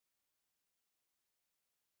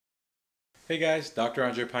Hey guys, Dr.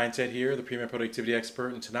 Andre Pinesett here, the Premed Productivity Expert,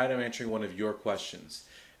 and tonight I'm answering one of your questions.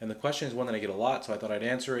 And the question is one that I get a lot, so I thought I'd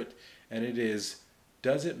answer it, and it is,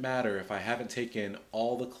 does it matter if I haven't taken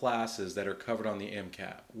all the classes that are covered on the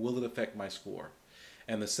MCAT? Will it affect my score?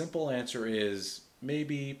 And the simple answer is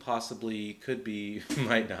maybe, possibly, could be,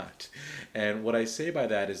 might not. And what I say by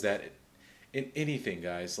that is that in anything,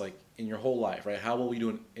 guys, like in your whole life, right? How will you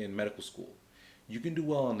do in medical school? You can do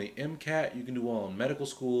well on the MCAT, you can do well in medical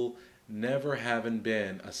school, never having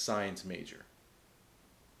been a science major,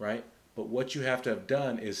 right? But what you have to have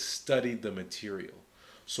done is studied the material.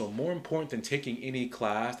 So more important than taking any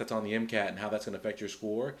class that's on the MCAT and how that's going to affect your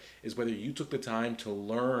score is whether you took the time to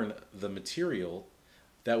learn the material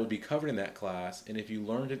that would be covered in that class, and if you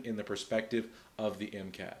learned it in the perspective of the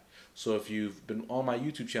MCAT. So if you've been on my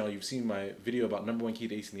YouTube channel, you've seen my video about number one key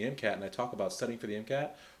to acing the MCAT, and I talk about studying for the MCAT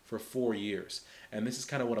for 4 years. And this is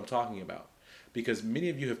kind of what I'm talking about. Because many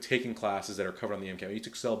of you have taken classes that are covered on the MCAT. Maybe you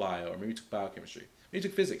took cell bio, or maybe you took biochemistry, maybe you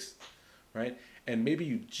took physics, right? And maybe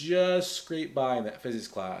you just scraped by in that physics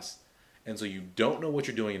class, and so you don't know what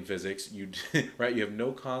you're doing in physics, right? You have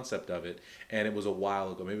no concept of it, and it was a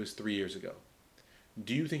while ago, maybe it was 3 years ago.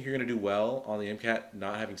 Do you think you're going to do well on the MCAT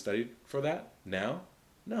not having studied for that now?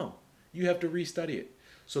 No. You have to restudy it.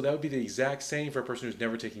 So that would be the exact same for a person who's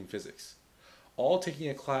never taken physics. All taking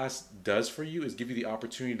a class does for you is give you the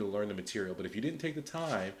opportunity to learn the material. But if you didn't take the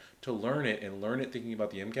time to learn it and learn it thinking about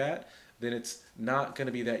the MCAT, then it's not going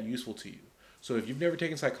to be that useful to you. So if you've never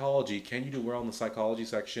taken psychology, can you do well in the psychology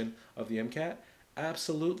section of the MCAT?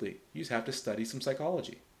 Absolutely. You just have to study some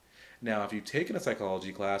psychology. Now, if you've taken a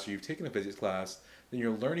psychology class or you've taken a physics class, then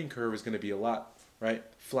your learning curve is going to be a lot, right,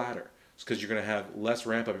 flatter. It's because you're going to have less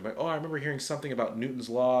ramp up. You're like, oh, I remember hearing something about Newton's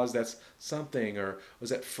laws, that's something, or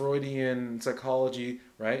was that Freudian psychology,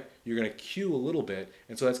 right? You're going to cue a little bit,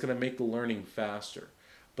 and so that's going to make the learning faster.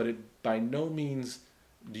 But it by no means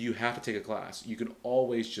do you have to take a class. You can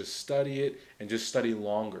always just study it and just study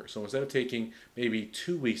longer. So instead of taking maybe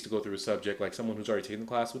 2 weeks to go through a subject like someone who's already taken the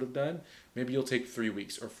class would have done, maybe you'll take 3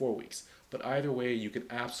 weeks or 4 weeks. But either way, you can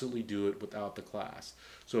absolutely do it without the class.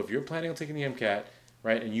 So if you're planning on taking the MCAT,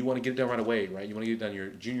 right, and you want to get it done right away, right, you want to get it done your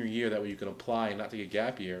junior year, that way you can apply and not take a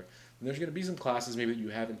gap year, then there's going to be some classes maybe that you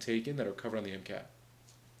haven't taken that are covered on the MCAT.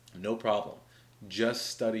 No problem. Just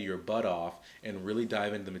study your butt off and really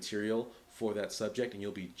dive into the material for that subject, and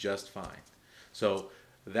you'll be just fine. So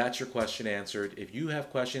that's your question answered. If you have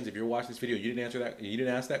questions, if you're watching this video, you didn't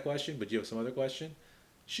ask that question, but you have some other question,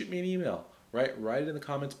 shoot me an email, right? Write it in the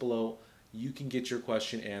comments below. You can get your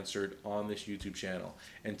question answered on this YouTube channel.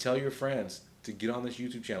 And tell your friends to get on this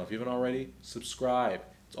YouTube channel. If you haven't already, subscribe.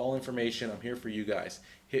 It's all information. I'm here for you guys.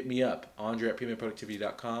 Hit me up,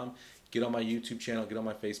 Andre@premedproductivity.com. Get on my YouTube channel. Get on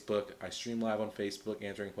my Facebook. I stream live on Facebook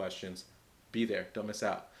answering questions. Be there. Don't miss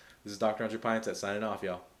out. This is Dr. Andre Pinesett signing off,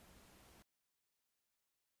 y'all.